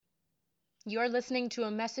You're listening to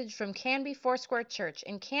a message from Canby Foursquare Church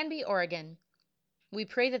in Canby, Oregon. We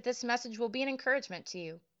pray that this message will be an encouragement to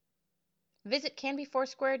you. Visit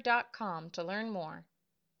canbyfoursquare.com to learn more.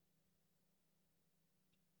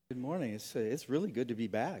 Good morning. It's really good to be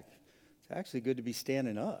back. It's actually good to be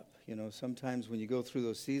standing up. You know, sometimes when you go through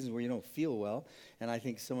those seasons where you don't feel well, and I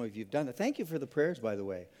think some of you have done that. Thank you for the prayers, by the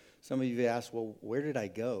way. Some of you have asked, well, where did I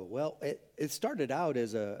go? Well, it started out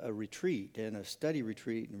as a retreat and a study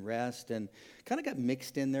retreat and rest, and kind of got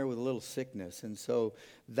mixed in there with a little sickness. And so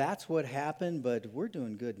that's what happened, but we're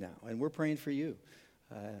doing good now, and we're praying for you.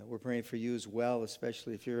 We're praying for you as well,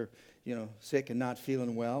 especially if you're, sick and not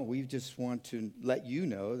feeling well. We just want to let you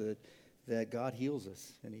know that God heals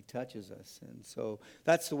us and He touches us. And so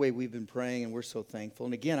that's the way we've been praying, and we're so thankful.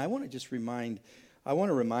 And again, I want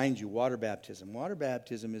to remind you, water baptism. Water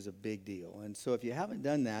baptism is a big deal. And so if you haven't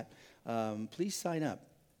done that, please sign up.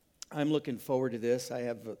 I'm looking forward to this. I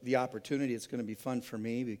have the opportunity. It's going to be fun for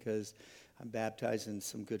me because I'm baptizing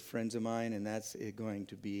some good friends of mine, and that's going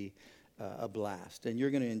to be a blast. And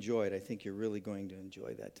you're going to enjoy it. I think you're really going to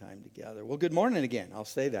enjoy that time together. Well, good morning again. I'll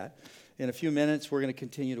say that. In a few minutes, we're going to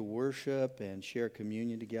continue to worship and share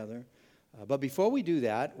communion together. But before we do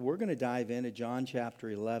that, we're going to dive into John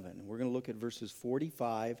chapter 11. We're going to look at verses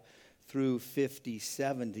 45 through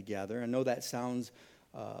 57 together. I know that sounds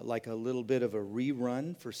like a little bit of a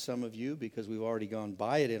rerun for some of you because we've already gone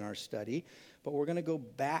by it in our study. But we're going to go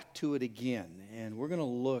back to it again, and we're going to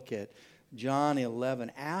look at John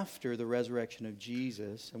 11 after the resurrection of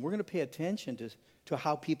Jesus, and we're going to pay attention to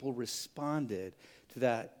how people responded to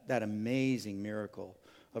that amazing miracle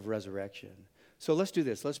of resurrection. So let's do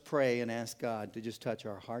this. Let's pray and ask God to just touch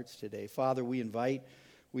our hearts today. Father, we invite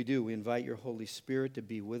your Holy Spirit to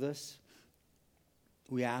be with us.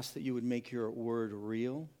 We ask that you would make your word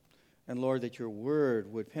real, and Lord, that your word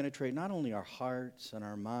would penetrate not only our hearts and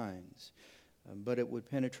our minds, but it would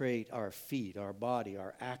penetrate our feet, our body,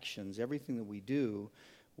 our actions, everything that we do,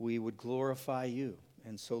 we would glorify you.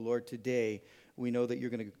 And so, Lord, today we know that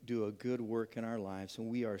you're going to do a good work in our lives, and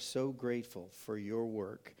we are so grateful for your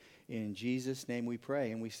work. In Jesus' name we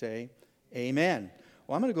pray, and we say, amen.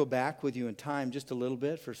 Well, I'm going to go back with you in time just a little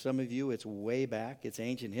bit. For some of you, it's way back. It's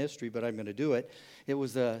ancient history, but I'm going to do it. It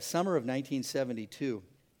was the summer of 1972.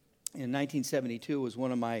 In 1972 was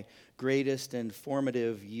one of my greatest and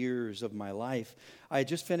formative years of my life. I had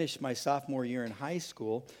just finished my sophomore year in high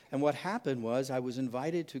school, and what happened was I was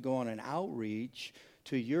invited to go on an outreach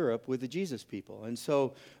to Europe with the Jesus People. And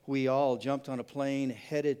so we all jumped on a plane,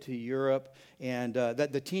 headed to Europe, and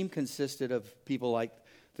the team consisted of people like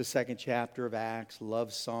the second chapter of Acts,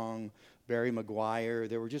 Love Song, Barry Maguire.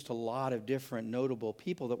 There were just a lot of different notable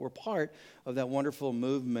people that were part of that wonderful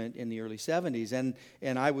movement in the early 70s.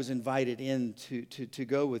 And I was invited in to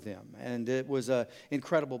go with them. And it was an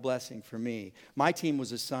incredible blessing for me. My team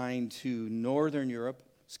was assigned to Northern Europe,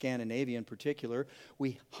 Scandinavia in particular.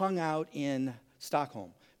 We hung out in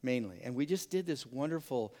Stockholm mainly. And we just did this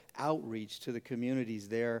wonderful outreach to the communities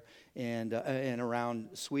there and around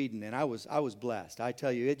Sweden. And I was blessed. I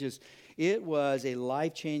tell you, it was a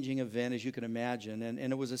life-changing event, as you can imagine. And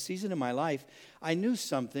it was a season in my life. I knew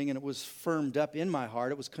something, and it was firmed up in my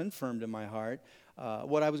heart. It was confirmed in my heart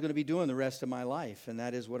what I was going to be doing the rest of my life. And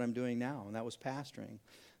that is what I'm doing now, and that was pastoring.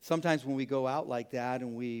 Sometimes when we go out like that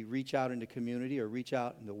and we reach out into community or reach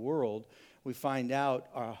out in the world, we find out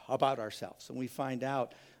about ourselves, and we find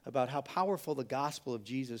out about how powerful the gospel of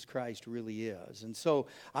Jesus Christ really is. And so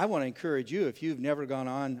I want to encourage you, if you've never gone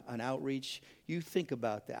on an outreach, you think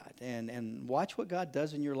about that and watch what God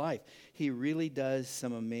does in your life. He really does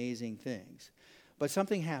some amazing things. But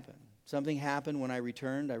something happened. Something happened when I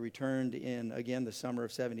returned. I returned in, again, the summer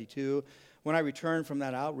of 72. When I returned from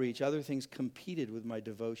that outreach, other things competed with my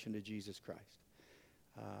devotion to Jesus Christ,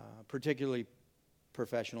 particularly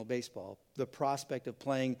professional baseball, the prospect of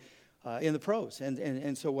playing in the pros.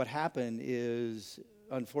 And so what happened is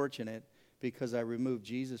unfortunate because I removed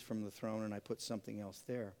Jesus from the throne and I put something else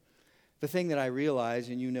there. The thing that I realize,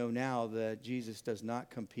 and you know now, that Jesus does not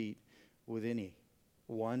compete with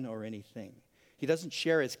anyone or anything. He doesn't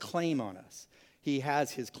share his claim on us. He has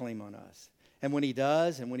his claim on us. And when he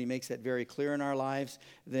does, and when he makes that very clear in our lives,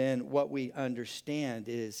 then what we understand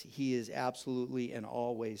is he is absolutely and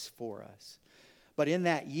always for us. But in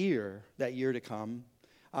that year to come,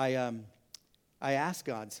 I asked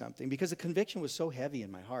God something because the conviction was so heavy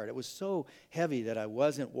in my heart. It was so heavy that I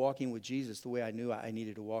wasn't walking with Jesus the way I knew I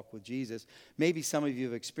needed to walk with Jesus. Maybe some of you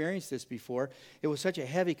have experienced this before. It was such a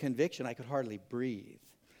heavy conviction I could hardly breathe.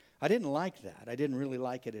 I didn't like that. I didn't really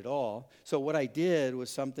like it at all. So what I did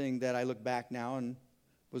was something that I look back now and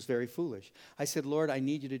was very foolish. I said, Lord, I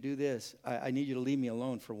need you to do this. I need you to leave me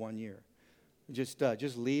alone for 1 year.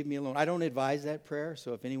 Just leave me alone. I don't advise that prayer,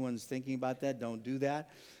 so if anyone's thinking about that, don't do that.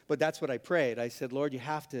 But that's what I prayed. I said, Lord, you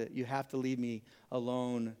have to leave me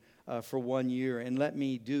alone for 1 year and let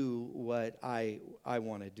me do what I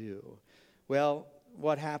want to do. Well,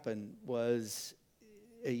 what happened was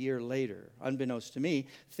a year later, unbeknownst to me,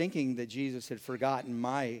 thinking that Jesus had forgotten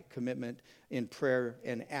my commitment in prayer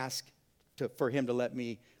and asked for him to let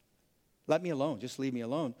me alone, just leave me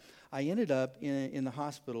alone. I ended up in the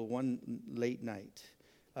hospital one late night.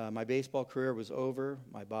 My baseball career was over.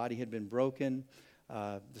 My body had been broken.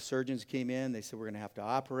 The surgeons came in. They said, we're going to have to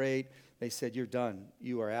operate. They said, you're done.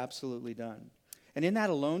 You are absolutely done. And in that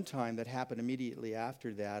alone time that happened immediately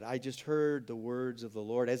after that, I just heard the words of the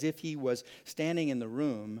Lord as if he was standing in the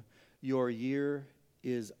room, your year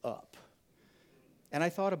is up. And I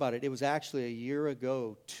thought about it. It was actually a year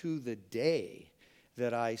ago to the day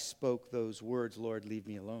that I spoke those words, Lord, leave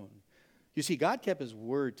me alone. You see, God kept his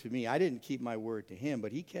word to me. I didn't keep my word to him,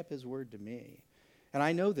 but he kept his word to me. And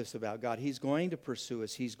I know this about God. He's going to pursue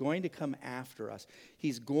us. He's going to come after us.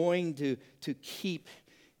 He's going to keep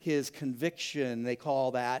his conviction, they call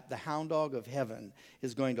that the hound dog of heaven,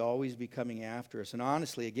 is going to always be coming after us. And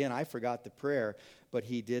honestly, again, I forgot the prayer, but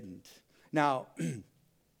he didn't. Now,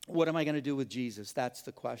 what am I going to do with Jesus? That's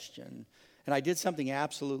the question. And I did something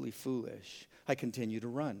absolutely foolish. I continue to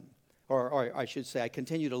run. Or I should say, I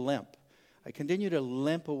continue to limp. I continue to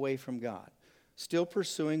limp away from God. Still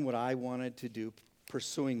pursuing what I wanted to do,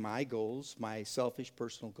 pursuing my goals, my selfish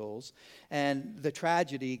personal goals. And the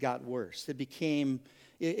tragedy got worse. It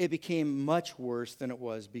became much worse than it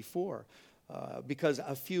was before. Because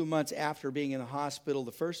a few months after being in the hospital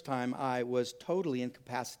the first time, I was totally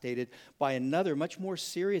incapacitated by another much more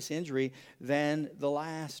serious injury than the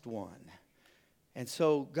last one. And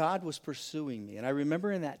so God was pursuing me. And I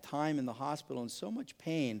remember in that time in the hospital in so much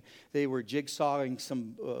pain, they were jigsawing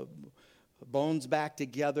some bones back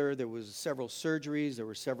together. There was several surgeries. There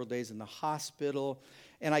were several days in the hospital.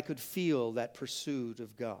 And I could feel that pursuit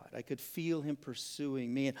of God. I could feel him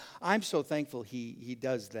pursuing me. And I'm so thankful he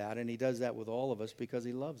does that. And he does that with all of us because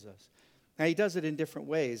he loves us. Now, he does it in different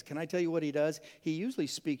ways. Can I tell you what he does? He usually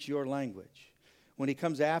speaks your language. When he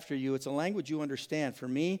comes after you, it's a language you understand. For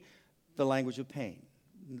me, the language of pain.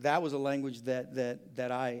 That was a language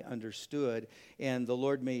that I understood, and the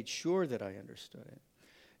Lord made sure that I understood it.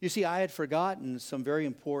 You see, I had forgotten some very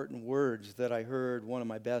important words that I heard one of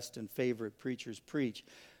my best and favorite preachers preach.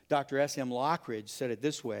 Dr. S.M. Lockridge said it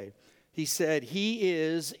this way. He said, he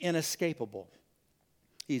is inescapable.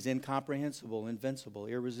 He's incomprehensible, invincible,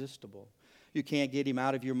 irresistible. You can't get him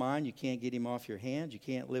out of your mind. You can't get him off your hands. You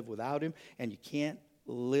can't live without him, and you can't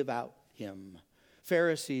live out him.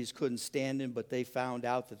 Pharisees couldn't stand him, but they found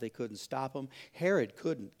out that they couldn't stop him. Herod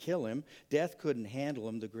couldn't kill him. Death couldn't handle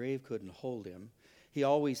him. The grave couldn't hold him. He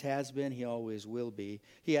always has been. He always will be.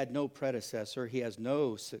 He had no predecessor. He has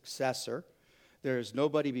no successor. There's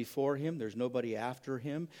nobody before him. There's nobody after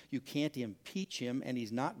him. You can't impeach him, and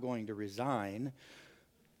he's not going to resign.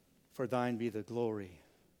 For thine be the glory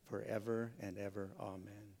forever and ever.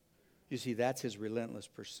 Amen. You see, that's his relentless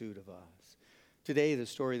pursuit of us. Today, the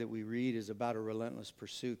story that we read is about a relentless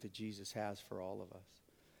pursuit that Jesus has for all of us.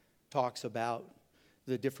 Talks about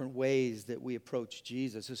the different ways that we approach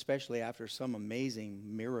Jesus, especially after some amazing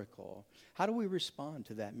miracle. How do we respond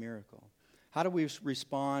to that miracle? How do we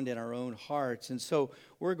respond in our own hearts? And so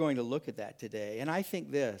we're going to look at that today. And I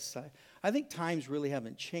think I think times really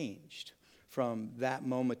haven't changed from that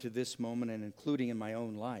moment to this moment, and including in my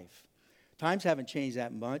own life. Times haven't changed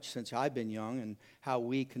that much since I've been young, and how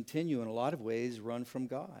we continue in a lot of ways run from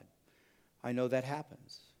God. I know that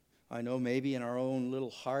happens. I know maybe in our own little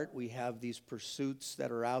heart we have these pursuits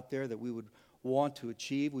that are out there that we would want to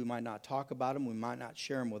achieve. We might not talk about them. We might not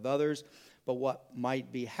share them with others. But what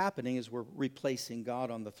might be happening is we're replacing God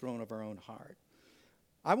on the throne of our own heart.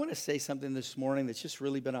 I want to say something this morning that's just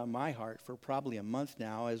really been on my heart for probably a month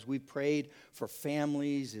now. As we've prayed for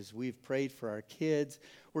families, as we've prayed for our kids,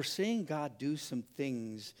 we're seeing God do some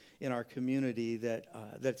things in our community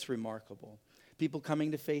that's remarkable. People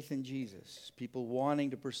coming to faith in Jesus, people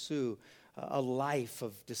wanting to pursue a life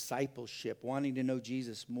of discipleship, wanting to know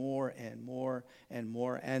Jesus more and more and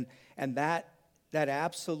more. And that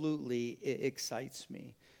absolutely excites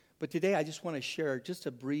me. But today I just want to share just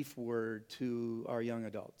a brief word to our young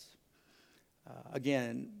adults.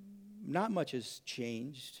 Again, not much has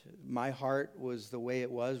changed. My heart was the way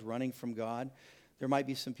it was, running from God. There might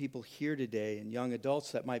be some people here today and young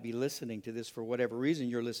adults that might be listening to this for whatever reason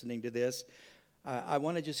you're listening to this. I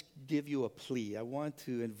want to just give you a plea. I want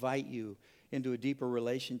to invite you into a deeper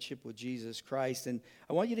relationship with Jesus Christ. And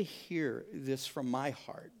I want you to hear this from my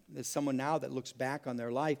heart. There's someone now that looks back on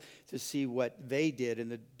their life to see what they did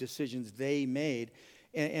and the decisions they made.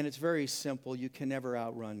 And it's very simple. You can never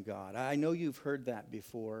outrun God. I know you've heard that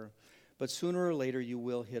before, but sooner or later you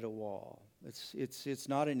will hit a wall. It's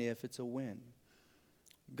not an if, it's a when.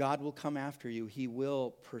 God will come after you. He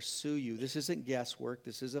will pursue you. This isn't guesswork.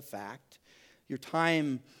 This is a fact. Your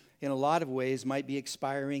time, in a lot of ways, might be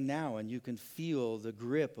expiring now, and you can feel the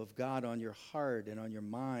grip of God on your heart and on your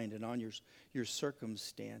mind and on your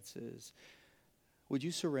circumstances. Would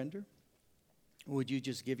you surrender? Would you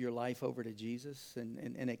just give your life over to Jesus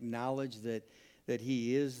and acknowledge that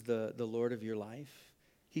He is the Lord of your life?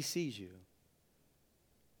 He sees you.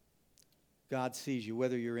 God sees you,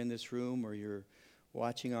 whether you're in this room or you're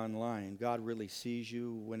watching online. God really sees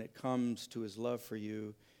you. When it comes to His love for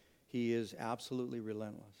you, He is absolutely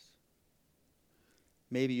relentless.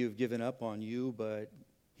 Maybe you've given up on you, but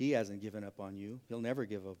He hasn't given up on you. He'll never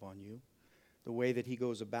give up on you. The way that He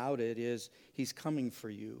goes about it is He's coming for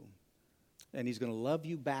you. And He's going to love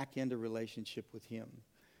you back into relationship with Him.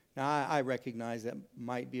 Now, I recognize that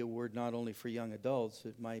might be a word not only for young adults,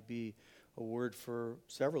 it might be a word for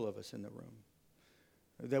several of us in the room.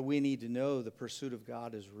 That we need to know the pursuit of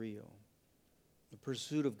God is real. The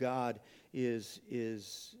pursuit of God is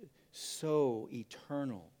so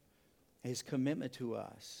eternal. His commitment to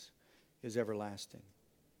us is everlasting.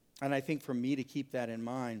 And I think for me to keep that in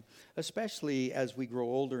mind, especially as we grow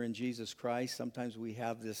older in Jesus Christ, sometimes we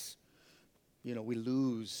have this, we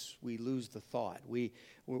lose the thought.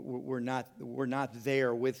 We're not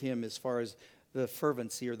there with Him as far as the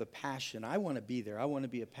fervency or the passion. I want to be there. I want to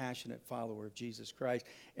be a passionate follower of Jesus Christ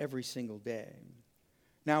every single day.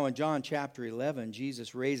 Now in John chapter 11,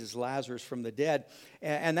 Jesus raises Lazarus from the dead,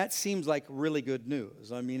 and that seems like really good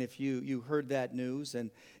news. I mean, if you heard that news and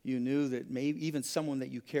you knew that maybe even someone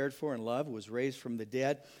that you cared for and loved was raised from the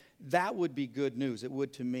dead, that would be good news. It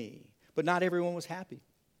would to me. But not everyone was happy.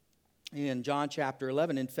 In John chapter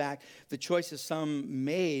 11, in fact, the choices some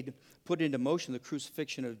made put into motion the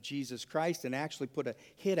crucifixion of Jesus Christ and actually put a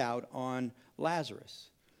hit out on Lazarus.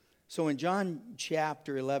 So in John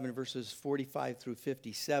chapter 11, verses 45 through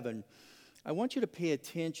 57, I want you to pay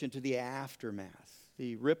attention to the aftermath,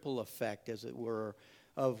 the ripple effect, as it were,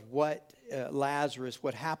 of what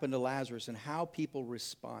happened to Lazarus and how people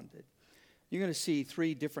responded. You're going to see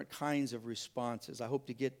three different kinds of responses. I hope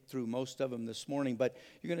to get through most of them this morning, but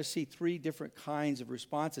you're going to see three different kinds of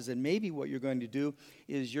responses. And maybe what you're going to do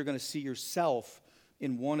is you're going to see yourself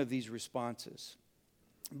in one of these responses.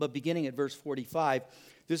 But beginning at verse 45,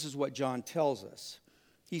 this is what John tells us.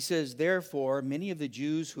 He says, "Therefore, many of the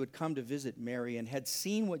Jews who had come to visit Mary and had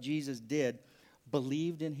seen what Jesus did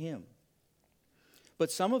believed in Him.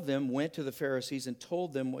 But some of them went to the Pharisees and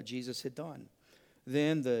told them what Jesus had done.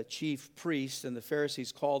 Then the chief priests and the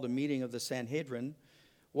Pharisees called a meeting of the Sanhedrin.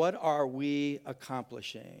 'What are we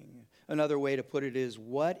accomplishing?' Another way to put it is,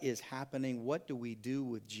 what is happening? What do we do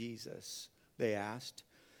with Jesus?" they asked.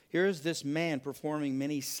 "Here is this man performing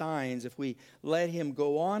many signs. If we let him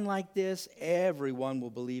go on like this, everyone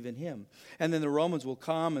will believe in him. And then the Romans will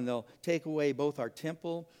come and they'll take away both our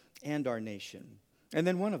temple and our nation." And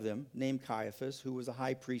then one of them, named Caiaphas, who was a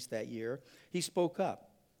high priest that year, he spoke up.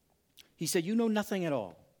 He said, "You know nothing at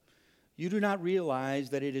all. You do not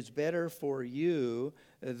realize that it is better for you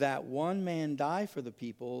that one man die for the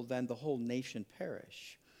people than the whole nation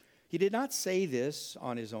perish." He did not say this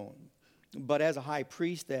on his own, but as a high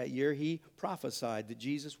priest that year, he prophesied that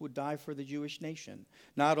Jesus would die for the Jewish nation,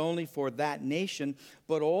 not only for that nation,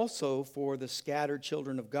 but also for the scattered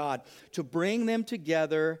children of God, to bring them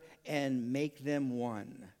together and make them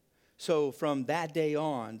one. So from that day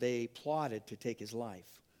on, they plotted to take his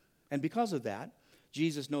life. And because of that,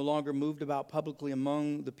 Jesus no longer moved about publicly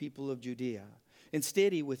among the people of Judea.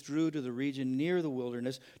 Instead, he withdrew to the region near the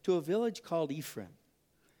wilderness to a village called Ephraim,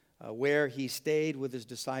 where he stayed with his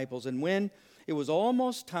disciples. And when it was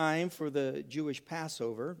almost time for the Jewish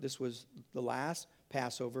Passover, this was the last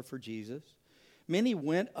Passover for Jesus, many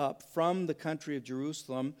went up from the country of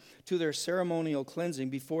Jerusalem to their ceremonial cleansing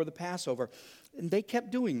before the Passover. And they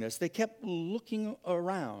kept doing this. They kept looking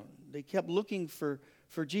around. They kept looking for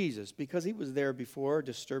Jesus, because he was there before,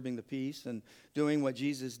 disturbing the peace and doing what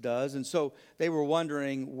Jesus does. And so they were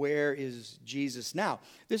wondering, where is Jesus now?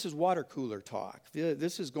 This is water cooler talk.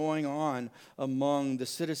 This is going on among the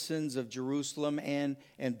citizens of Jerusalem and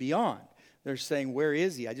beyond. They're saying, where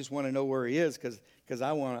is he? I just want to know where he is, because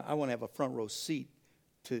I want to have a front row seat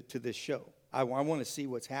to this show. I want to see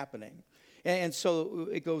what's happening. And so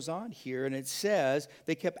it goes on here, and it says,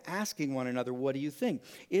 they kept asking one another, "What do you think?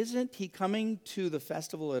 Isn't he coming to the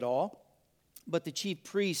festival at all?" But the chief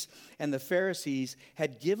priests and the Pharisees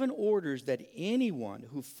had given orders that anyone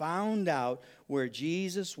who found out where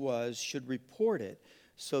Jesus was should report it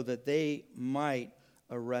so that they might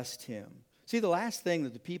arrest him. See, the last thing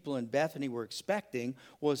that the people in Bethany were expecting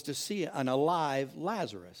was to see an alive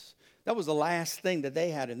Lazarus. That was the last thing that they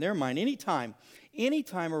had in their mind. Anytime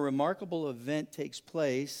a remarkable event takes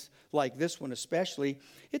place, like this one especially,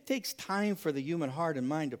 it takes time for the human heart and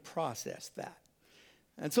mind to process that.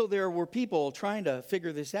 And so there were people trying to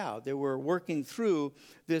figure this out. They were working through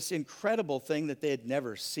this incredible thing that they had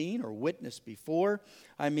never seen or witnessed before.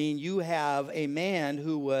 I mean, you have a man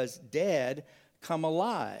who was dead come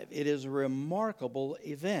alive. It is a remarkable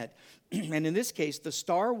event. And in this case, the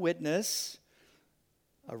star witness,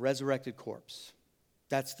 a resurrected corpse.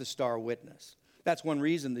 That's the star witness. That's one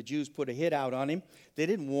reason the Jews put a hit out on him. They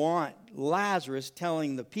didn't want Lazarus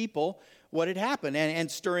telling the people what had happened and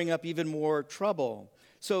stirring up even more trouble.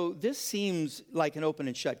 So this seems like an open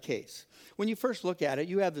and shut case. When you first look at it,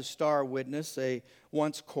 you have the star witness, a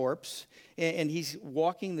once corpse, and he's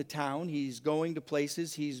walking the town. He's going to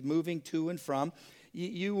places. He's moving to and from.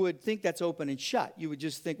 You would think that's open and shut. You would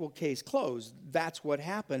just think, well, case closed. That's what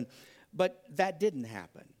happened. But that didn't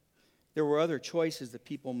happen. There were other choices that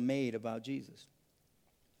people made about Jesus.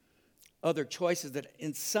 Other choices that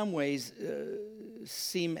in some ways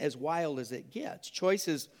seem as wild as it gets.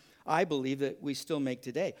 Choices, I believe, that we still make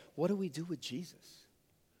today. What do we do with Jesus?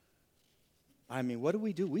 I mean, what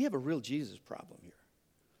do? We have a real Jesus problem here.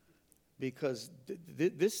 Because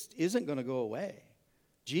this isn't going to go away.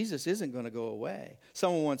 Jesus isn't going to go away.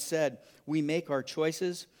 Someone once said, we make our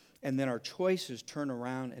choices, and then our choices turn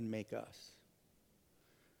around and make us.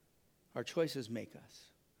 Our choices make us.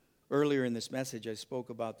 Earlier in this message, I spoke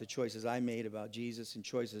about the choices I made about Jesus and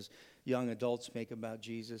choices young adults make about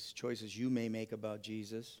Jesus, choices you may make about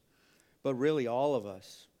Jesus. But really, all of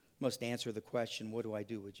us must answer the question, what do I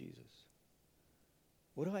do with Jesus?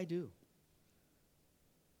 What do I do?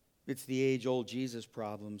 It's the age-old Jesus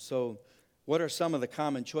problem. So what are some of the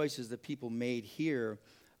common choices that people made here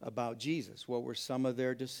about Jesus? What were some of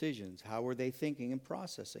their decisions? How were they thinking and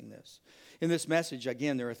processing this? In this message,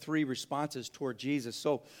 again, there are three responses toward Jesus.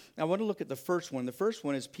 So I want to look at the first one. The first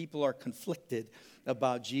one is people are conflicted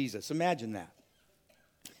about Jesus. Imagine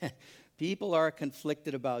that. People are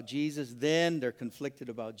conflicted about Jesus then. They're conflicted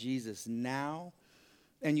about Jesus now.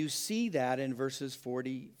 And you see that in verses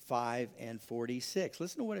 45 and 46.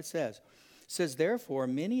 Listen to what it says. It says, therefore,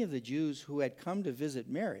 many of the Jews who had come to visit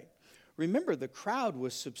Mary. Remember, the crowd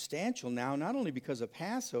was substantial now, not only because of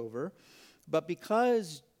Passover, but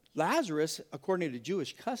because Lazarus, according to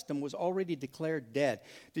Jewish custom, was already declared dead.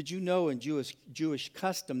 Did you know in Jewish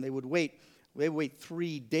custom they would wait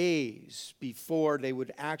 3 days before they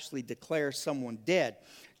would actually declare someone dead,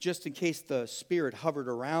 just in case the spirit hovered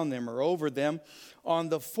around them or over them. On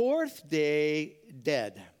the fourth day,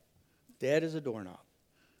 dead as a doorknob.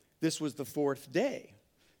 This was the fourth day,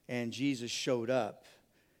 and Jesus showed up,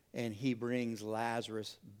 and he brings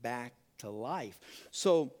Lazarus back to life.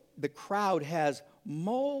 So the crowd has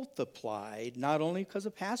multiplied, not only because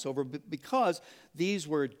of Passover, but because these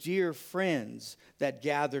were dear friends that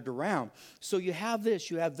gathered around. So you have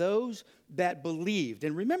this, you have those that believed.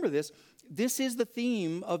 And remember this is the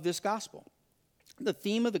theme of this gospel. The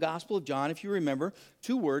theme of the Gospel of John, if you remember,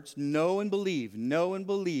 2 words, know and believe, know and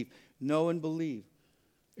believe, know and believe.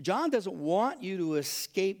 John doesn't want you to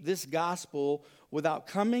escape this gospel without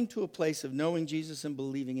coming to a place of knowing Jesus and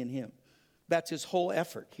believing in him. That's his whole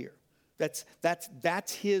effort here. That's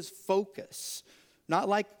his focus. Not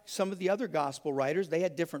like some of the other gospel writers. They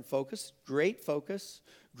had different focus, great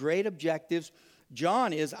objectives.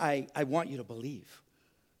 John is, I want you to believe.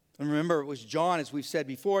 And remember, it was John, as we've said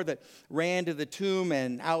before, that ran to the tomb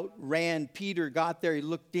and outran Peter, got there, he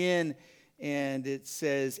looked in, and it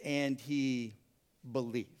says, and he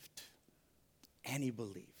believed. And he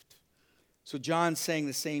believed. So John's saying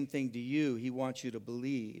the same thing to you. He wants you to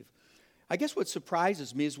believe. I guess what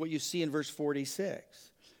surprises me is what you see in verse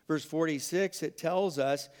 46. Verse 46, it tells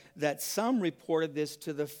us that some reported this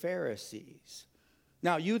to the Pharisees.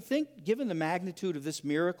 Now, you would think, given the magnitude of this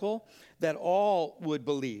miracle, that all would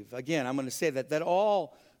believe. Again, I'm going to say that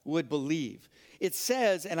all would believe. It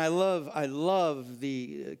says, and I love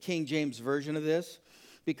the King James version of this,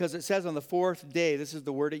 because it says on the fourth day, this is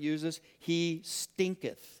the word it uses, he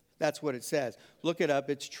stinketh. That's what it says. Look it up,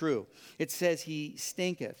 it's true. It says he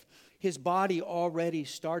stinketh. His body already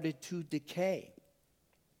started to decay.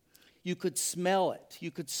 You could smell it. You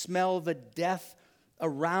could smell the death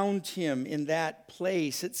around him in that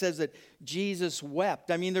place. It says that Jesus wept.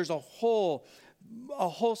 I mean, there's a whole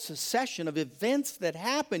succession of events that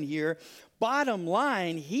happen here. Bottom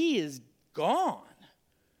line, he is gone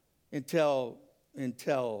until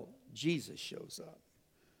Jesus shows up.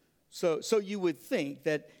 So you would think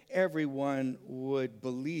that everyone would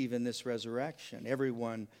believe in this resurrection,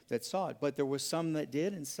 everyone that saw it. But there were some that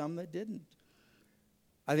did and some that didn't.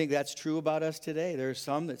 I think that's true about us today. There are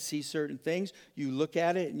some that see certain things. You look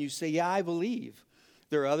at it and you say, yeah, I believe.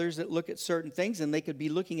 There are others that look at certain things and they could be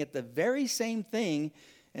looking at the very same thing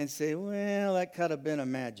and say, well, that could have been a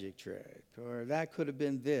magic trick, or that could have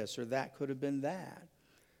been this, or that could have been that.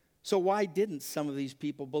 So why didn't some of these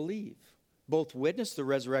people believe? Both witnessed the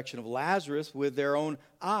resurrection of Lazarus with their own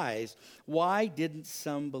eyes. Why didn't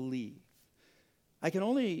some believe? I can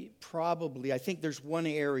only I think there's one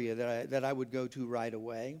area that I would go to right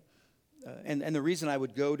away. And the reason I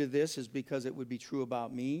would go to this is because it would be true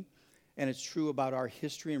about me. And it's true about our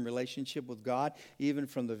history and relationship with God, even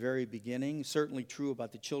from the very beginning. Certainly true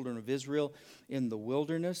about the children of Israel in the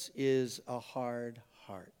wilderness, is a hard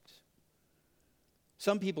heart.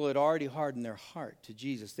 Some people had already hardened their heart to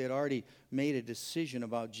Jesus. They had already made a decision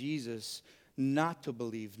about Jesus not to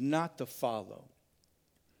believe, not to follow.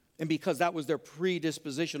 And because that was their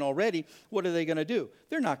predisposition already, what are they going to do?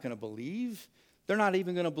 They're not going to believe. They're not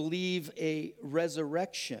even going to believe a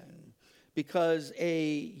resurrection, because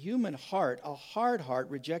a human heart, a hard heart,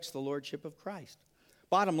 rejects the lordship of Christ.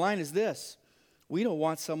 Bottom line is this: we don't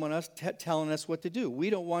want someone else telling us what to do. We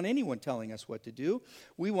don't want anyone telling us what to do.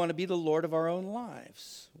 We want to be the Lord of our own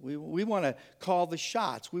lives. We want to call the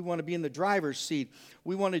shots. We want to be in the driver's seat.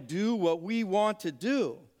 We want to do what we want to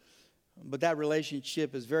do. But that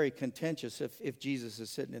relationship is very contentious if Jesus is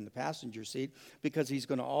sitting in the passenger seat, because he's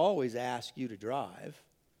going to always ask you to drive.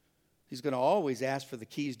 He's going to always ask for the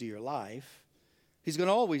keys to your life. He's going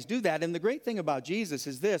to always do that. And the great thing about Jesus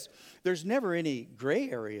is this: there's never any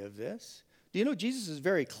gray area of this. Do you know Jesus is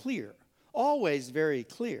very clear, always very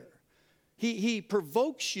clear. He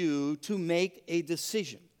provokes you to make a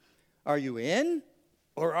decision. Are you in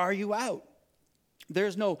or are you out?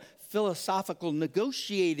 There's no philosophical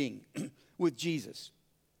negotiating with Jesus,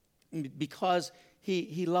 because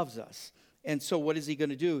he loves us. And so what is he going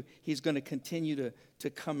to do? He's going to continue to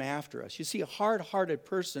come after us. You see, a hard-hearted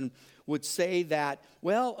person would say that,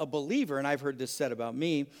 well, a believer, and I've heard this said about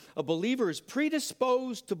me, a believer is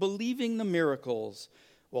predisposed to believing the miracles.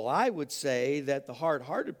 Well, I would say that the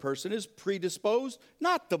hard-hearted person is predisposed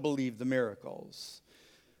not to believe the miracles.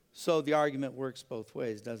 So the argument works both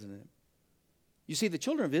ways, doesn't it? You see, the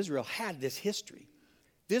children of Israel had this history.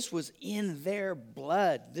 This was in their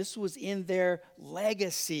blood. This was in their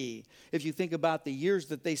legacy. If you think about the years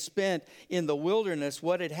that they spent in the wilderness,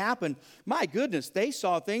 what had happened, my goodness, they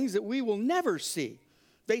saw things that we will never see.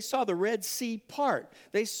 They saw the Red Sea part.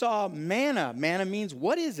 They saw manna. Manna means,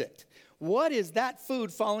 what is it? What is that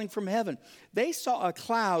food falling from heaven? They saw a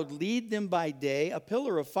cloud lead them by day, a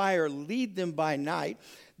pillar of fire lead them by night.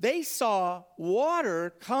 They saw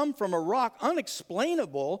water come from a rock,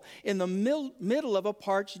 unexplainable, in the middle of a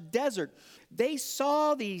parched desert. They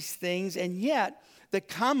saw these things, and yet the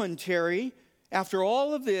commentary after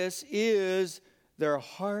all of this is their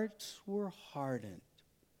hearts were hardened.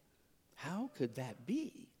 How could that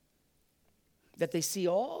be? That they see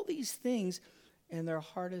all these things and their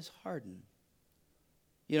heart is hardened.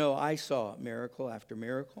 You know, I saw miracle after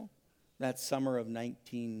miracle. That summer of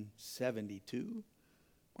 1972,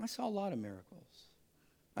 I saw a lot of miracles.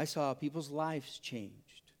 I saw people's lives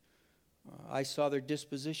changed. I saw their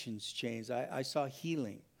dispositions changed. I saw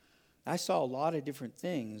healing. I saw a lot of different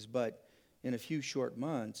things, but in a few short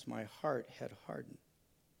months, my heart had hardened.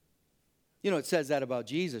 You know, it says that about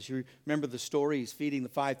Jesus. You remember the story, he's feeding the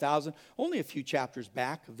 5,000, only a few chapters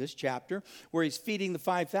back of this chapter, where he's feeding the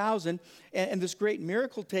 5,000, and this great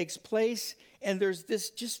miracle takes place, and there's this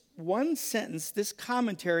just one sentence, this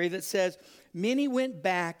commentary that says, many went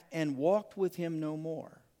back and walked with him no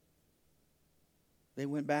more. They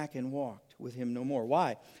went back and walked with him no more.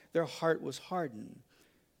 Why? Their heart was hardened.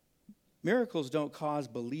 Miracles don't cause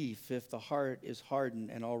belief if the heart is hardened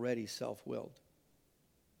and already self-willed.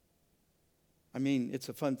 I mean, it's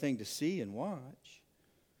a fun thing to see and watch,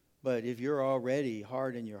 but if you're already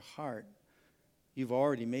hard in your heart, you've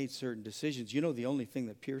already made certain decisions. You know, the only thing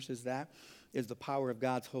that pierces that is the power of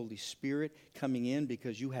God's Holy Spirit coming in,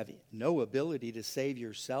 because you have no ability to save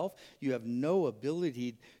yourself. You have no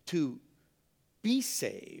ability to be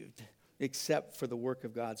saved except for the work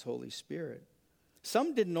of God's Holy Spirit.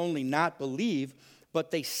 Some didn't only not believe,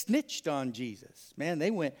 but they snitched on Jesus. Man,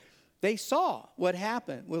 they saw what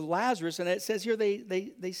happened with Lazarus, and it says here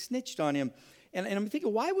they snitched on him. And I'm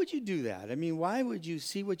thinking, why would you do that? I mean, why would you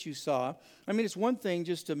see what you saw? I mean, it's one thing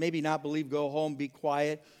just to maybe not believe, go home, be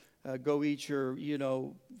quiet, go eat your,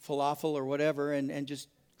 falafel or whatever, and just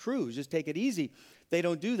cruise, just take it easy. They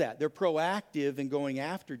don't do that. They're proactive in going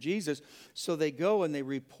after Jesus. So they go and they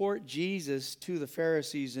report Jesus to the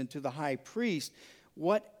Pharisees and to the high priest.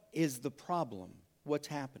 What is the problem? What's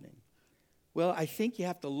happening? Well, I think you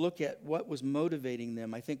have to look at what was motivating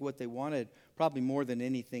them. I think what they wanted, probably more than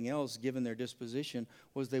anything else, given their disposition,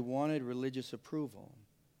 was they wanted religious approval.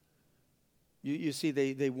 You see,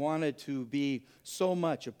 they wanted to be so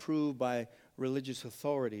much approved by religious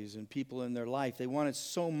authorities and people in their life. They wanted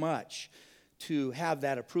so much to have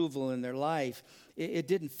that approval in their life. It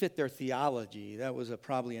didn't fit their theology. That was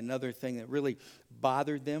probably another thing that really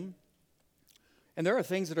bothered them. And there are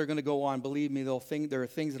things that are going to go on. Believe me, there are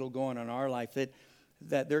things that will go on in our life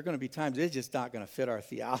that there are going to be times it's just not going to fit our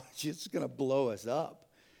theology. It's going to blow us up.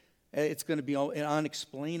 It's going to be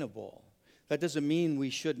unexplainable. That doesn't mean we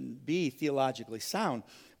shouldn't be theologically sound.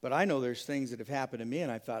 But I know there's things that have happened to me,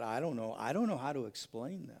 and I thought, I don't know how to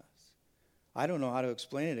explain this. I don't know how to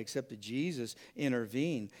explain it except that Jesus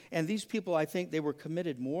intervened. And these people, I think they were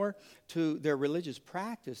committed more to their religious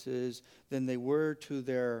practices than they were to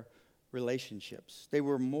their relationships. They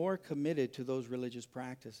were more committed to those religious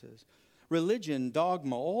practices. Religion,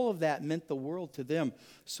 dogma, all of that meant the world to them.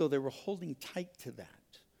 So they were holding tight to that.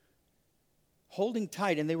 Holding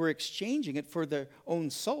tight, and they were exchanging it for their own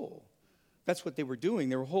soul. That's what they were doing.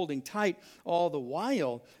 They were holding tight all the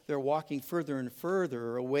while. They're walking further and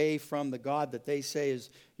further away from the God that they say is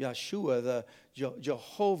Yeshua, the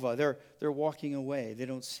Jehovah. They're walking away. They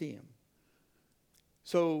don't see him.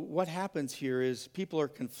 So what happens here is people are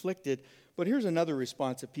conflicted. But here's another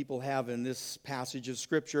response that people have in this passage of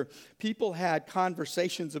Scripture. People had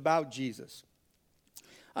conversations about Jesus.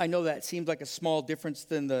 I know that seems like a small difference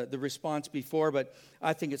than the response before, but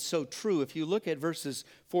I think it's so true. If you look at verses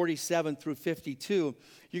 47 through 52,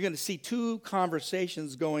 you're going to see two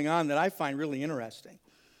conversations going on that I find really interesting.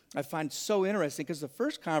 I find so interesting because the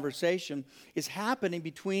first conversation is happening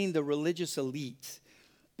between the religious elite.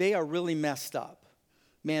 They are really messed up.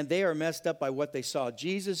 Man, they are messed up by what they saw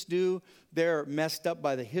Jesus do. They're messed up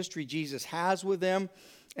by the history Jesus has with them.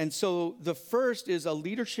 And so the first is a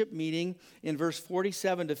leadership meeting in verse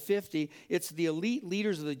 47 to 50. It's the elite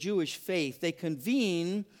leaders of the Jewish faith. They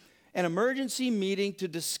convene an emergency meeting to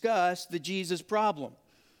discuss the Jesus problem.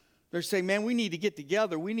 They're saying, man, we need to get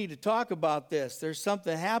together. We need to talk about this. There's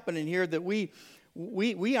something happening here that we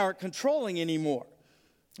aren't controlling anymore.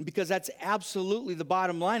 Because that's absolutely the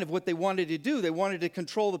bottom line of what they wanted to do. They wanted to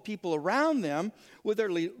control the people around them with their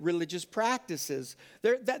religious practices.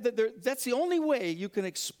 That's the only way you can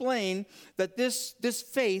explain that this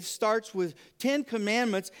faith starts with 10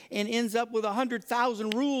 commandments and ends up with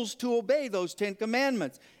 100,000 rules to obey those 10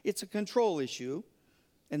 commandments. It's a control issue,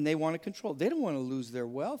 and they want to control. They don't want to lose their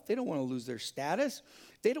wealth. They don't want to lose their status.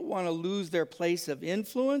 They don't want to lose their place of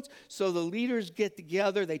influence. So the leaders get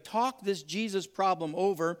together. They talk this Jesus problem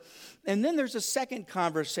over. And then there's a second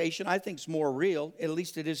conversation I think is more real. At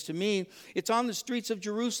least it is to me. It's on the streets of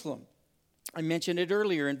Jerusalem. I mentioned it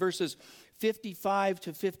earlier in verses 55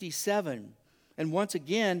 to 57. And once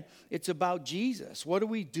again, it's about Jesus. What do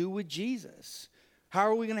we do with Jesus? How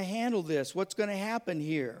are we going to handle this? What's going to happen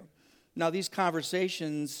here? Now, these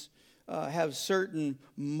conversations have certain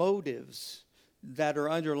motives that are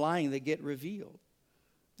underlying that get revealed.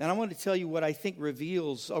 And I want to tell you what I think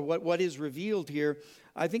reveals, or what is revealed here.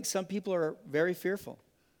 I think some people are very fearful.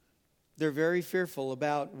 They're very fearful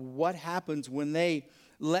about what happens when they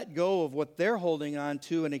let go of what they're holding on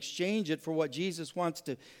to and exchange it for what Jesus wants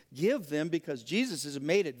to give them, because Jesus has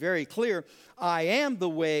made it very clear, I am the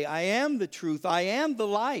way, I am the truth, I am the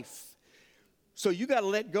life. So you got to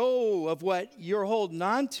let go of what you're holding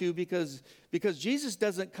on to because Jesus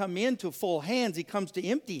doesn't come into full hands. He comes to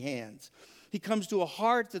empty hands. He comes to a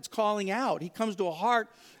heart that's calling out. He comes to a heart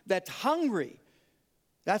that's hungry.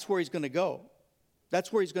 That's where he's going to go.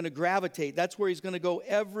 That's where he's going to gravitate. That's where he's going to go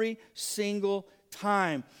every single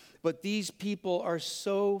time. But these people are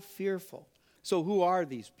so fearful. So who are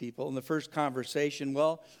these people in the first conversation?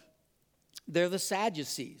 Well, they're the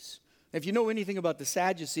Sadducees. If you know anything about the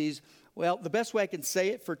Sadducees, well, the best way I can say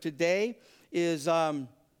it for today is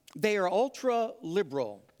they are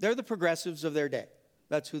ultra-liberal. They're the progressives of their day.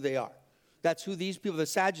 That's who they are. That's who these people, the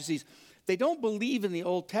Sadducees, they don't believe in the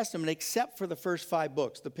Old Testament except for the first 5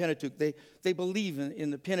 books, the Pentateuch. They believe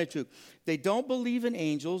in the Pentateuch. They don't believe in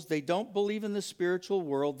angels. They don't believe in the spiritual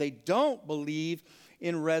world. They don't believe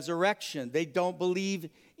in resurrection. They don't believe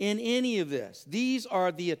in any of this. These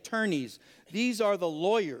are the attorneys. These are the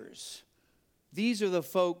lawyers. These are the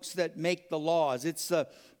folks that make the laws. It's the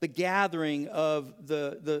gathering of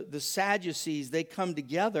the Sadducees. They come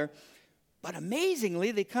together. But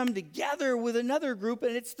amazingly, they come together with another group,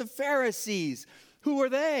 and it's the Pharisees. Who are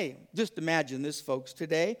they? Just imagine this, folks,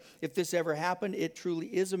 today. If this ever happened, it truly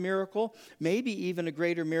is a miracle, maybe even a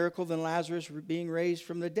greater miracle than Lazarus being raised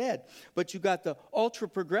from the dead. But you got the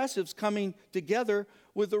ultra-progressives coming together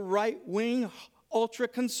with the right-wing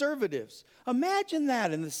ultra-conservatives. Imagine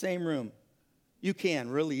that in the same room. You can,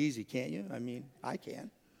 really easy, can't you? I mean, I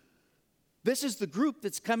can. This is the group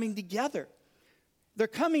that's coming together. They're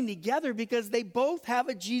coming together because they both have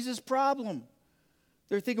a Jesus problem.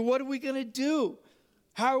 They're thinking, what are we going to do?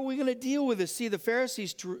 How are we going to deal with this? See, the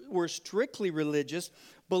Pharisees were strictly religious,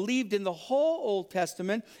 believed in the whole Old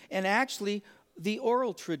Testament, and actually the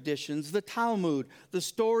oral traditions, the Talmud, the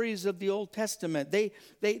stories of the Old Testament. They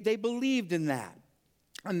believed in that.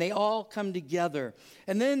 And they all come together.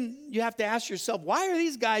 And then you have to ask yourself, why are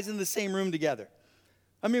these guys in the same room together?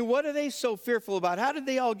 I mean, what are they so fearful about? How did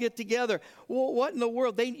they all get together? Well, what in the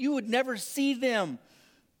world? You would never see them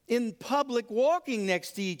in public walking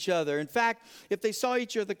next to each other. In fact, if they saw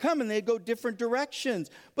each other coming, they'd go different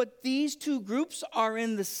directions. But these two groups are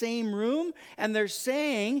in the same room, and they're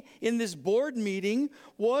saying in this board meeting,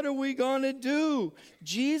 what are we going to do?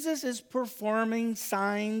 Jesus is performing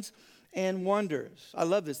signs and wonders. I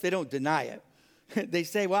love this. They don't deny it. They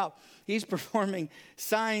say, wow, he's performing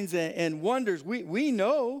signs and wonders. We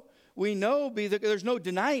know, there's no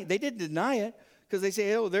denying. They didn't deny it. Because they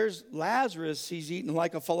say, oh, there's Lazarus. He's eating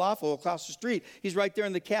like a falafel across the street. He's right there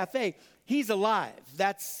in the cafe. He's alive.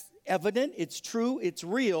 That's evident. It's true. It's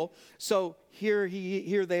real. So here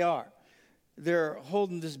they are. They're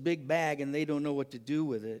holding this big bag, and they don't know what to do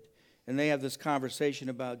with it. And they have this conversation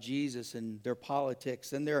about Jesus and their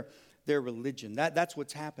politics and their religion. That's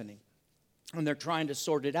what's happening. And they're trying to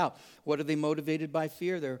sort it out. What are they motivated by?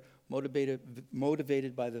 Fear. They're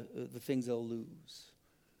motivated by the things they'll lose.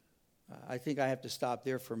 I think I have to stop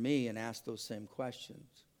there for me and ask those same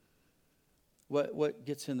questions. What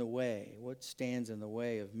gets in the way? What stands in the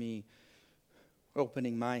way of me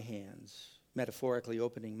opening my hands, metaphorically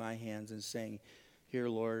opening my hands and saying, here,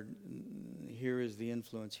 Lord, here is the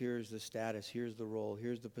influence, here's the status, here's the role,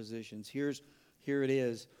 here's the positions, here it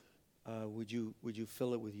is. Would you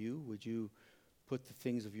fill it with you? Would you put the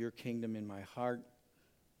things of your kingdom in my heart?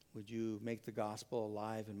 Would you make the gospel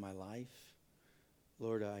alive in my life?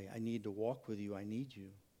 Lord, I need to walk with you. I need you.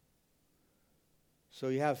 So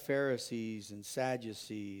you have Pharisees and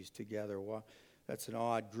Sadducees together. Well, that's an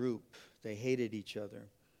odd group. They hated each other.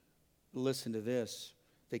 Listen to this.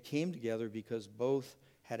 They came together because both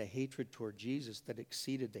had a hatred toward Jesus that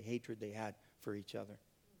exceeded the hatred they had for each other.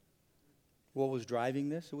 What was driving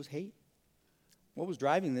this? It was hate. What was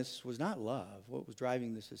driving this was not love. What was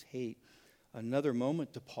driving this is hate. Another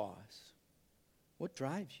moment to pause. What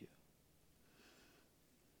drives you?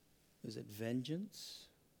 Is it vengeance?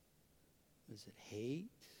 Is it hate?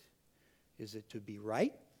 Is it to be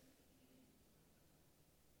right?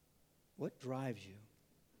 What drives you?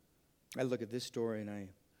 I look at this story and I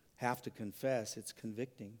have to confess it's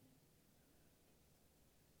convicting.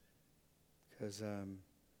 Because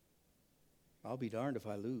I'll be darned if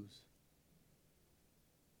I lose.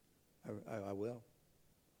 I will.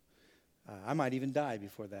 I might even die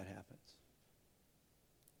before that happens.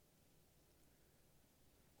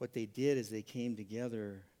 What they did is they came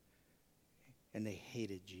together and they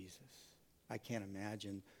hated Jesus. I can't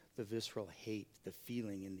imagine the visceral hate, the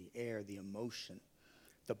feeling in the air, the emotion,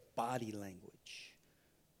 the body language.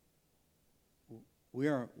 We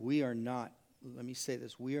are not, let me say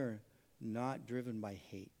this, we are not driven by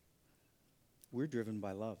hate. We're driven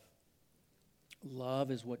by love. Love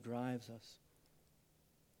is what drives us.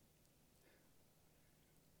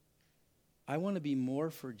 I want to be more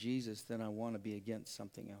for Jesus than I want to be against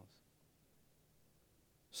something else.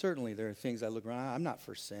 Certainly there are things I look around, I'm not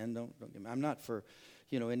for sin, don't get me, I'm not for,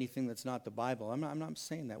 anything that's not the Bible. I'm not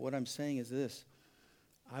saying that. What I'm saying is this.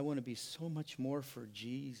 I want to be so much more for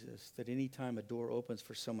Jesus that anytime a door opens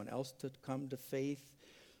for someone else to come to faith,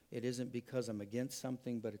 it isn't because I'm against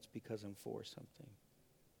something, but it's because I'm for something.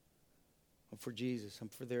 I'm for Jesus. I'm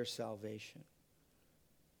for their salvation.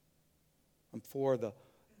 I'm for the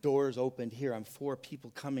doors opened here. I'm for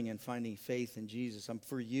people coming and finding faith in Jesus. I'm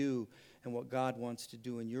for you and what God wants to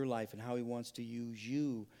do in your life and how he wants to use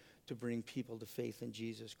you to bring people to faith in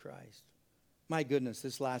Jesus Christ. My goodness,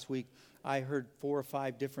 this last week, I heard 4 or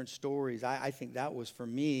 5 different stories. I think that was, for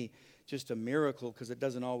me, just a miracle because it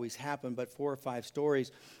doesn't always happen, but 4 or 5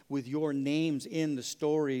 stories with your names in the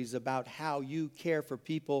stories about how you care for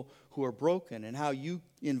people who are broken and how you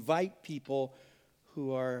invite people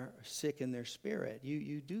who are sick in their spirit.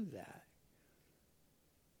 You do that.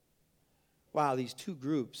 Wow, these 2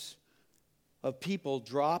 groups of people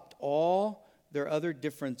dropped all their other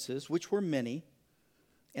differences, which were many,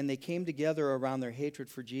 and they came together around their hatred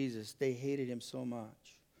for Jesus. They hated him so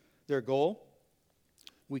much. Their goal?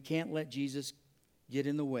 We can't let Jesus get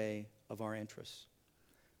in the way of our interests.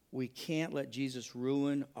 We can't let Jesus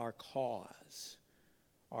ruin our cause,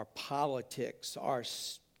 our politics, our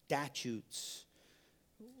statutes.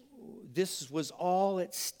 This was all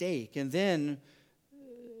at stake. And then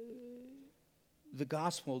the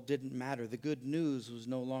gospel didn't matter. The good news was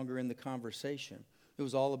no longer in the conversation. It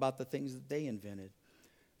was all about the things that they invented.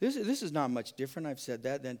 This is not much different, I've said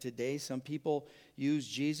that, than today. Some people use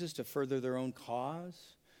Jesus to further their own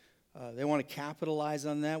cause. They want to capitalize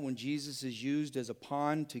on that when Jesus is used as a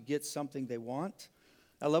pawn to get something they want.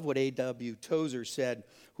 I love what A.W. Tozer said.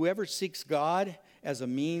 Whoever seeks God as a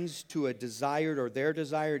means to a desired or their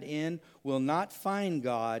desired end will not find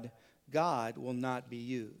God. God will not be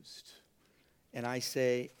used. And I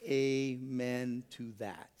say amen to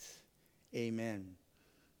that. Amen.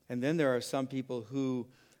 And then there are some people who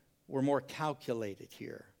were more calculated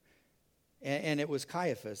here. And it was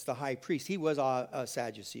Caiaphas, the high priest. He was a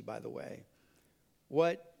Sadducee, by the way.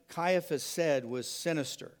 What Caiaphas said was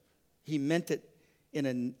sinister. He meant it in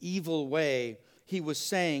an evil way. He was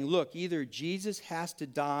saying, look, either Jesus has to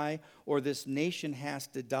die or this nation has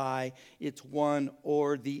to die. It's one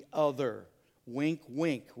or the other. Wink,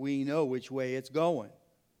 wink. We know which way it's going.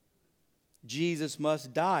 Jesus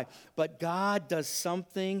must die. But God does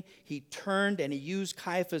something. He turned and he used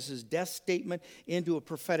Caiaphas' death statement into a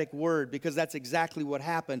prophetic word, because that's exactly what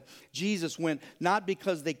happened. Jesus went not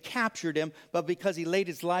because they captured him, but because he laid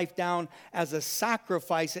his life down as a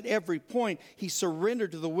sacrifice at every point. He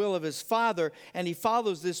surrendered to the will of his Father, and he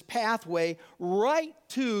follows this pathway right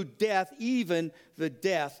to death, even the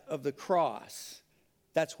death of the cross.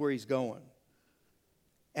 That's where he's going.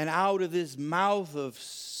 And out of his mouth of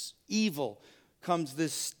evil comes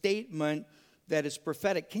this statement that is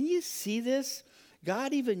prophetic. Can you see this?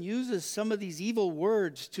 God even uses some of these evil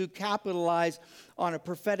words to capitalize on a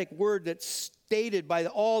prophetic word that's stated by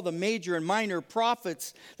all the major and minor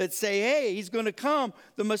prophets that say, hey, he's going to come.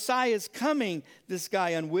 The Messiah is coming. This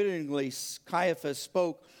guy unwittingly, Caiaphas,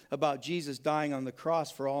 spoke about Jesus dying on the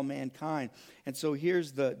cross for all mankind. And so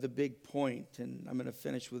here's the big point, and I'm going to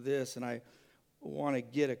finish with this, and I want to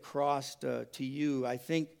get across to you. I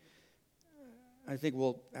think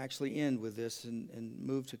we'll actually end with this and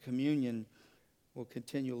move to communion. We'll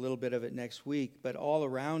continue a little bit of it next week. But all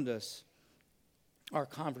around us are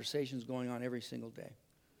conversations going on every single day.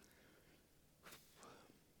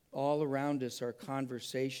 All around us are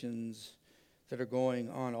conversations that are going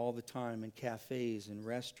on all the time in cafes, in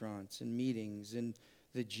restaurants, in meetings, in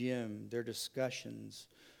the gym. There are discussions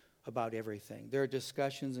about everything. There are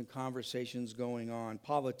discussions and conversations going on.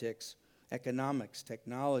 Politics, economics,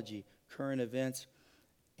 technology, current events,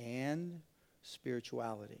 and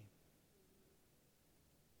spirituality.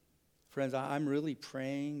 Friends, I'm really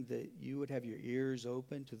praying that you would have your ears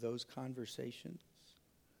open to those conversations.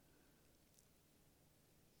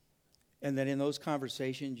 And that in those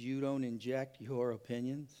conversations, you don't inject your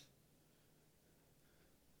opinions.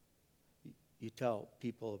 You tell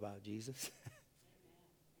people about Jesus.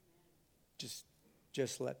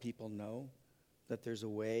 Just let people know that there's a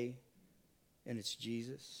way, and it's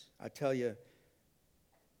Jesus. I tell you,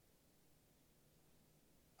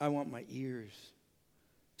 I want my ears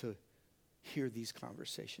to hear these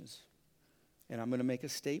conversations. And I'm going to make a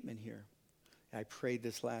statement here. I prayed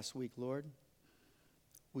this last week, Lord,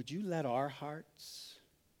 would you let our hearts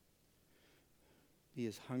be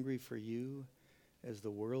as hungry for you as the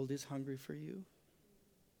world is hungry for you?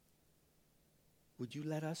 Would you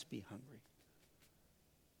let us be hungry?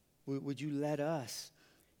 Would you let us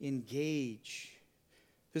engage?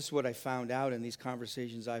 This is what I found out in these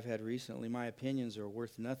conversations I've had recently. My opinions are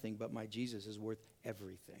worth nothing, but my Jesus is worth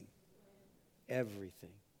everything.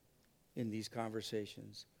 Everything in these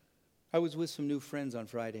conversations. I was with some new friends on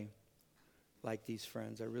Friday, like these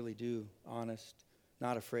friends. I really do. Honest,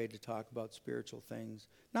 not afraid to talk about spiritual things.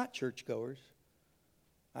 Not churchgoers.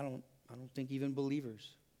 I don't think even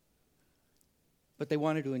believers. But they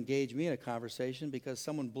wanted to engage me in a conversation because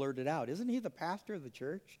someone blurted out, isn't he the pastor of the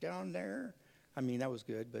church down there? I mean, that was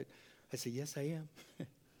good, but I said, yes, I am.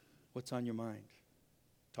 What's on your mind?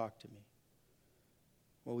 Talk to me.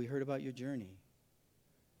 Well, we heard about your journey.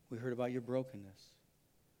 We heard about your brokenness.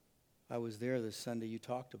 I was there this Sunday. You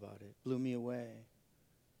talked about it. Blew me away.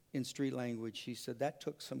 In street language, she said, that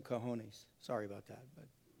took some cojones. Sorry about that, but.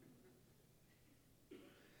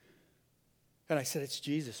 And I said, it's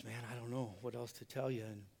Jesus, man. I don't know what else to tell you.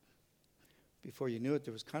 And before you knew it,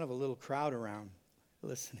 there was kind of a little crowd around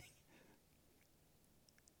listening.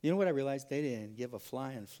 You know what I realized? They didn't give a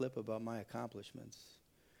flying flip about my accomplishments.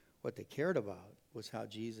 What they cared about was how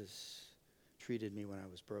Jesus treated me when I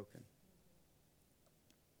was broken.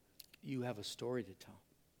 You have a story to tell.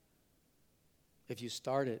 If you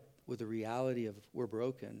start it with the reality of we're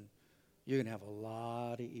broken, you're going to have a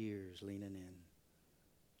lot of ears leaning in.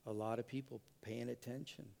 A lot of people paying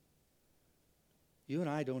attention. You and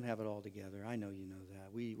I don't have it all together. I know you know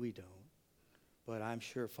that. We don't. But I'm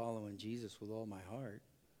sure following Jesus with all my heart.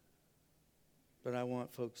 But I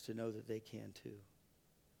want folks to know that they can too.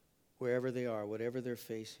 Wherever they are, whatever they're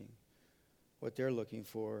facing, what they're looking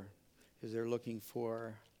for is they're looking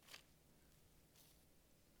for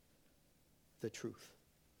the truth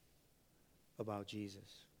about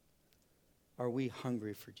Jesus. Are we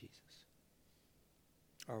hungry for Jesus?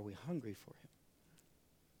 Are we hungry for him?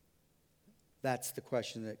 That's the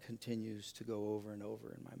question that continues to go over and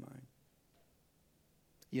over in my mind.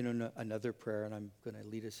 You know, another prayer, and I'm going to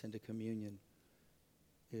lead us into communion,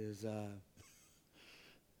 is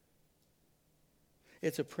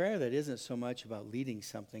it's a prayer that isn't so much about leading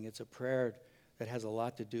something. It's a prayer that has a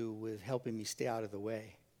lot to do with helping me stay out of the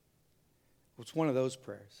way. It's one of those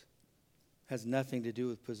prayers. It has nothing to do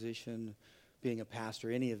with position, being a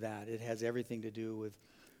pastor, any of that. It has everything to do with,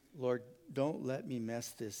 Lord, don't let me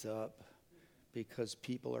mess this up because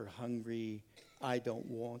people are hungry. I don't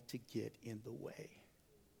want to get in the way.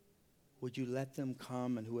 Would you let them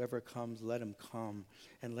come, and whoever comes, let them come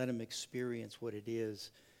and let them experience what it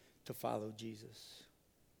is to follow Jesus.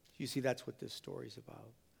 You see, that's what this story's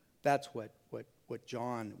about. That's what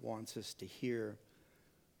John wants us to hear.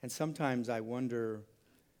 And sometimes I wonder,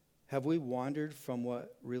 have we wandered from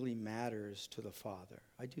what really matters to the Father?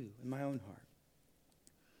 I do, in my own heart.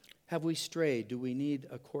 Have we strayed? Do we need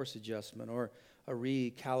a course adjustment or a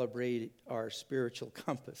recalibrate our spiritual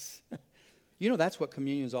compass? You know, that's what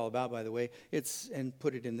communion is all about, by the way. And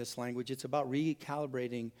put it in this language, it's about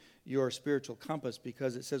recalibrating your spiritual compass,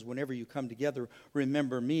 because it says whenever you come together,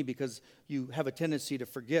 remember me, because you have a tendency to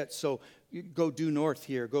forget. So you go due north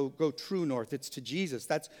here, go true north. It's to Jesus.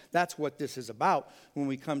 That's what this is about. When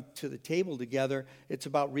we come to the table together, it's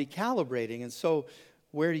about recalibrating. And so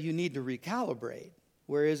where do you need to recalibrate?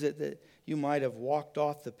 Where is it that you might have walked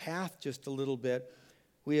off the path just a little bit?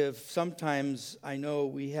 We have sometimes, I know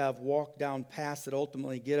we have walked down paths that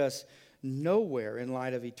ultimately get us nowhere in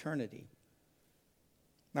light of eternity.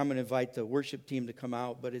 I'm going to invite the worship team to come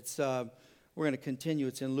out, but we're going to continue.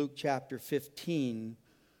 It's in Luke chapter 15,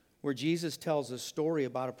 where Jesus tells a story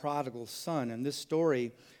about a prodigal son. And this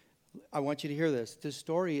story, I want you to hear this. This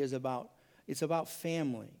story is about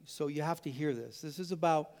family. So you have to hear this. This is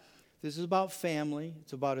about family.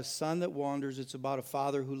 It's about a son that wanders. It's about a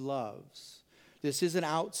father who loves. This isn't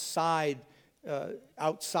outside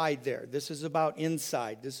there. This is about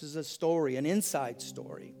inside. This is a story, an inside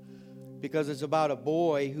story, because it's about a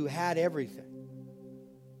boy who had everything,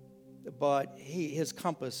 but his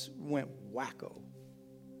compass went wacko.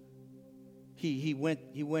 He went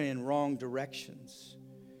in wrong directions.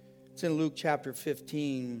 It's in Luke chapter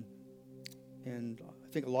 15, and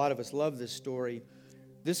I think a lot of us love this story.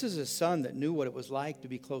 This is a son that knew what it was like to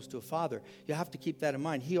be close to a father. You have to keep that in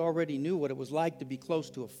mind. He already knew what it was like to be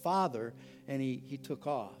close to a father, and he took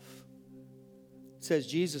off. It says,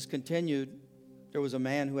 Jesus continued, there was a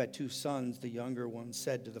man who had 2 sons. The younger one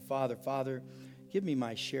said to the father, Father, give me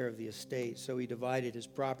my share of the estate. So he divided his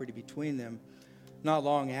property between them. Not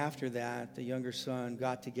long after that, the younger son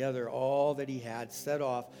got together all that he had, set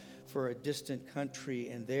off for a distant country,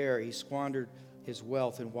 and there he squandered his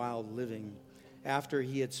wealth in wild living. After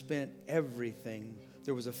he had spent everything,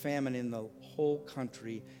 there was a famine in the whole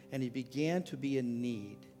country, and he began to be in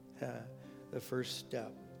need. The first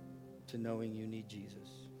step to knowing you need Jesus.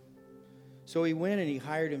 So he went and he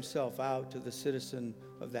hired himself out to the citizen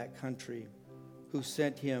of that country, who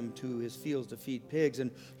sent him to his fields to feed pigs. And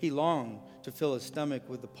he longed to fill his stomach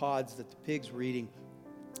with the pods that the pigs were eating,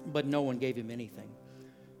 but no one gave him anything.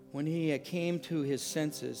 When he came to his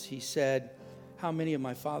senses, he said, how many of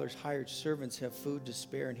my father's hired servants have food to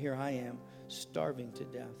spare, and here I am, starving to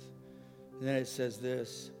death. And then it says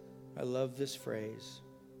this, I love this phrase,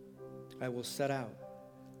 I will set out,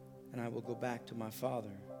 and I will go back to my father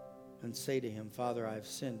and say to him, Father, I have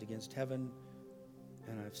sinned against heaven,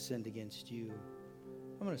 and I have sinned against you.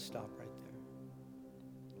 I'm going to stop right there.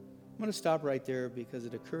 I'm going to stop right there because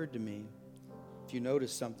it occurred to me, if you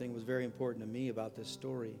notice something was very important to me about this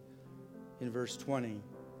story, in verse 20,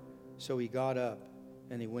 so he got up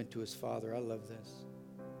and he went to his father. I love this.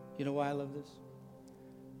 You know why I love this?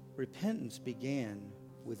 Repentance began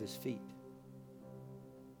with his feet.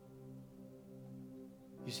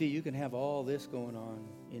 You see, you can have all this going on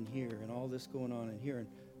in here and all this going on in here,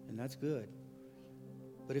 and that's good.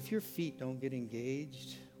 But if your feet don't get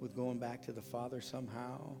engaged with going back to the Father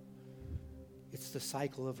somehow. It's the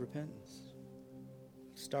cycle of repentance.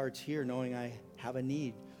 It starts here knowing I have a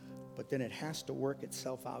need, but then it has to work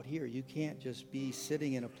itself out here. You can't just be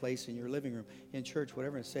sitting in a place in your living room, in church,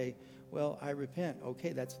 whatever, and say, well, I repent.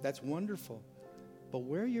 Okay, that's wonderful. But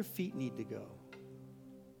where your feet need to go,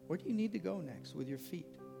 where do you need to go next with your feet?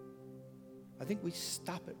 I think we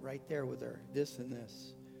stop it right there with our this and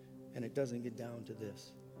this, and it doesn't get down to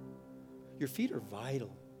this. Your feet are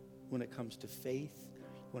vital when it comes to faith,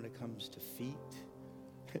 when it comes to feet.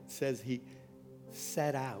 It says he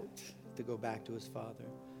set out to go back to his Father.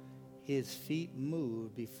 His feet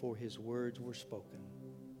moved before his words were spoken.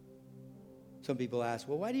 Some people ask,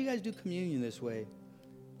 well, why do you guys do communion this way?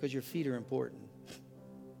 Because your feet are important.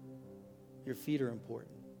 Your feet are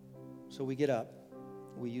important. So we get up,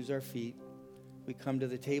 we use our feet, we come to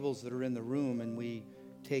the tables that are in the room, and we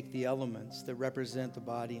take the elements that represent the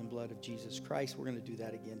body and blood of Jesus Christ. We're going to do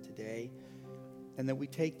that again today. And then we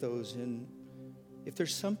take those, and if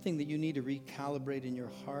there's something that you need to recalibrate in your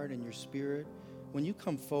heart and your spirit, when you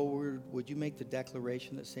come forward, would you make the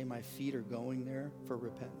declaration that say, my feet are going there for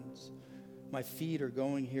repentance? My feet are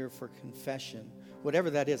going here for confession. Whatever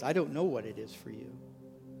that is, I don't know what it is for you.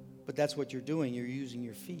 But that's what you're doing. You're using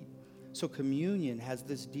your feet. So communion has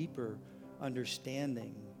this deeper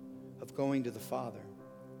understanding of going to the Father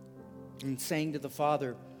and saying to the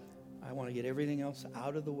Father, I want to get everything else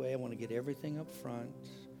out of the way. I want to get everything up front.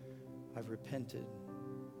 I've repented.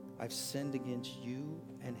 I've sinned against you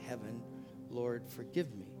and heaven. Lord,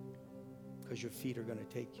 forgive me, because your feet are going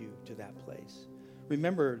to take you to that place.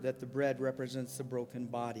 Remember that the bread represents the broken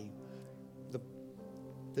body.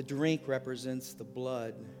 The drink represents the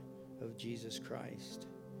blood of Jesus Christ.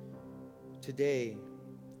 Today,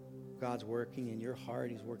 God's working in your heart.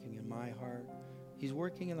 He's working in my heart. He's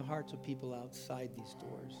working in the hearts of people outside these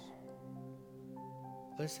doors.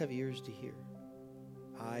 Let's have ears to hear,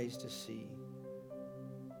 eyes to see.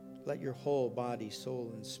 Let your whole body,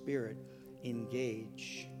 soul, and spirit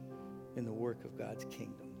engage in the work of God's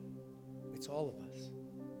kingdom. It's all of us.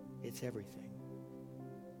 It's everything.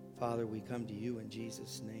 Father, we come to you in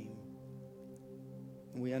Jesus' name.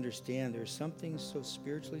 And we understand there's something so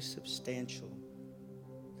spiritually substantial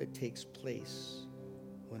that takes place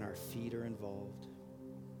when our feet are involved.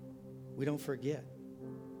 We don't forget.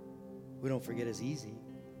 We don't forget as easy.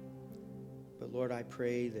 But Lord, I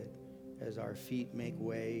pray that as our feet make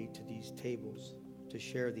way to these tables to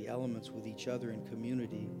share the elements with each other in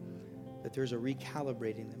community, that there's a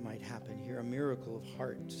recalibrating that might happen here, a miracle of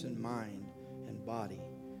hearts and mind and body.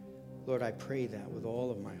 Lord, I pray that with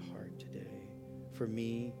all of my heart today, for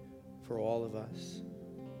me, for all of us,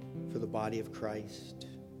 for the body of Christ.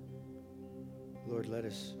 Lord, let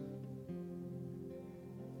us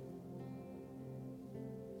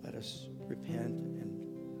repent and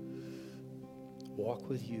walk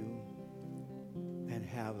with you and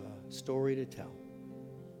have a story to tell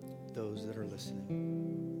those that are listening.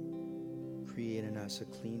 Create in us a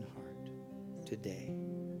clean heart today.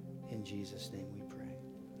 In Jesus' name we pray.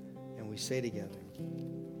 And we say together,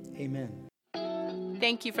 amen.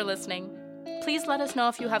 Thank you for listening. Please let us know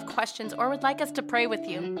if you have questions or would like us to pray with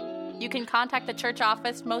you. You can contact the church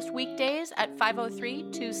office most weekdays at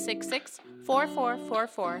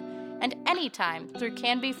 503-266-4444 and anytime through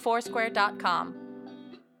canbyfoursquare.com.